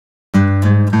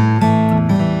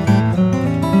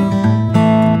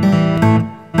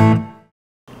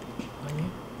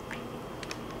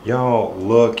Y'all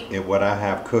look at what I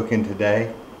have cooking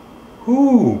today.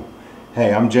 Whoo!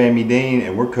 Hey, I'm Jamie Dean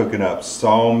and we're cooking up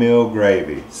sawmill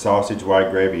gravy, sausage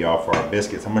white gravy, y'all, for our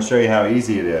biscuits. I'm gonna show you how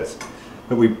easy it is.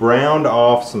 But we browned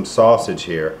off some sausage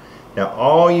here. Now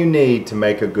all you need to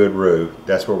make a good roux,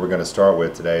 that's what we're gonna start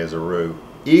with today, is a roux.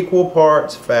 Equal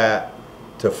parts fat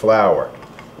to flour.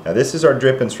 Now this is our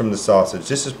drippings from the sausage.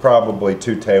 This is probably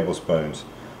 2 tablespoons.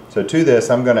 So to this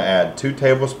I'm gonna add 2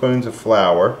 tablespoons of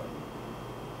flour.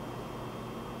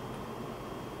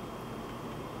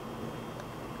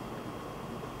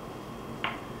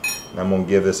 And I'm going to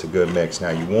give this a good mix.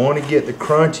 Now you want to get the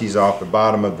crunchies off the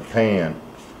bottom of the pan.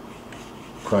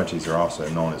 Crunchies are also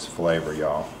known as flavor,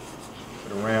 y'all.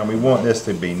 Put it around. We want this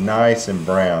to be nice and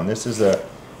brown. This is a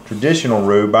traditional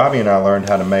roux. Bobby and I learned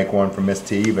how to make one from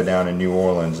Miss Eva down in New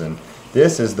Orleans, and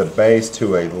this is the base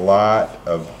to a lot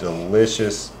of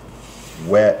delicious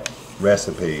wet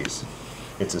recipes.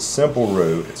 It's a simple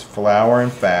roux. It's flour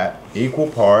and fat, equal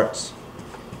parts.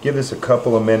 Give this a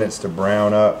couple of minutes to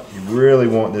brown up. You really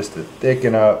want this to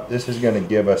thicken up. This is going to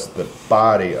give us the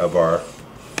body of our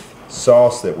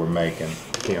sauce that we're making.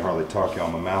 I can't hardly talk, y'all.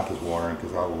 My mouth is watering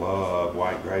because I love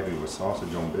white gravy with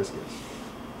sausage on biscuits.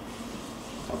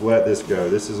 I've let this go.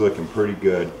 This is looking pretty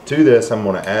good. To this, I'm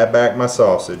going to add back my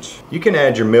sausage. You can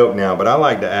add your milk now, but I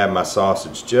like to add my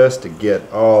sausage just to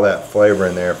get all that flavor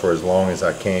in there for as long as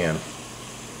I can.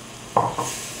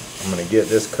 I'm going to get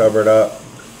this covered up.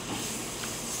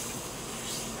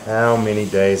 How many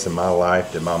days of my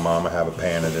life did my mama have a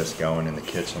pan of this going in the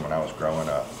kitchen when I was growing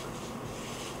up?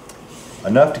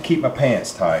 Enough to keep my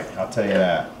pants tight, I'll tell you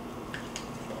that.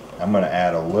 I'm going to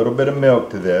add a little bit of milk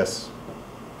to this.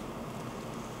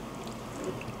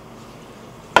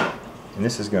 And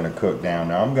this is going to cook down.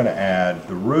 Now I'm going to add,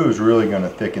 the roux is really going to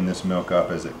thicken this milk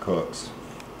up as it cooks.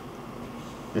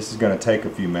 This is going to take a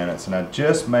few minutes, and I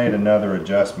just made another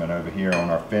adjustment over here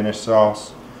on our finished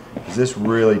sauce, because this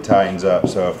really tightens up.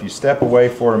 So if you step away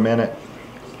for a minute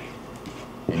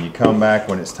and you come back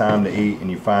when it's time to eat and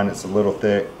you find it's a little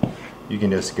thick, you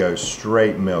can just go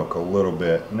straight milk a little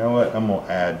bit. You know what? I'm going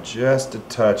to add just a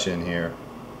touch in here.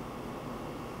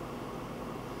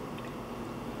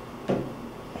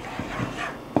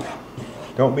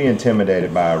 Don't be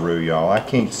intimidated by a roux, y'all. I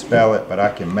can't spell it, but I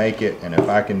can make it, and if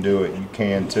I can do it, you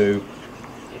can too.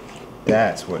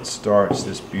 That's what starts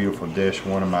this beautiful dish,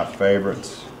 one of my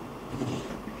favorites.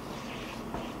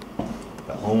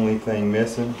 The only thing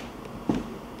missing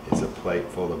is a plate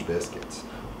full of biscuits.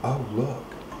 Oh, look.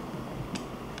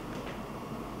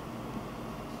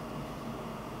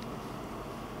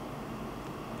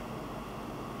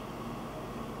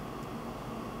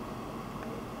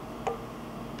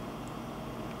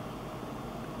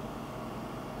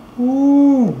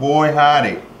 Ooh, boy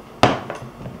howdy.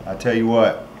 I tell you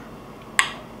what.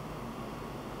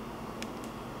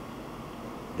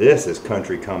 This is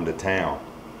country come to town.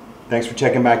 Thanks for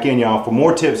checking back in, y'all. For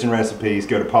more tips and recipes,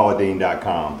 go to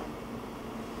pauladean.com.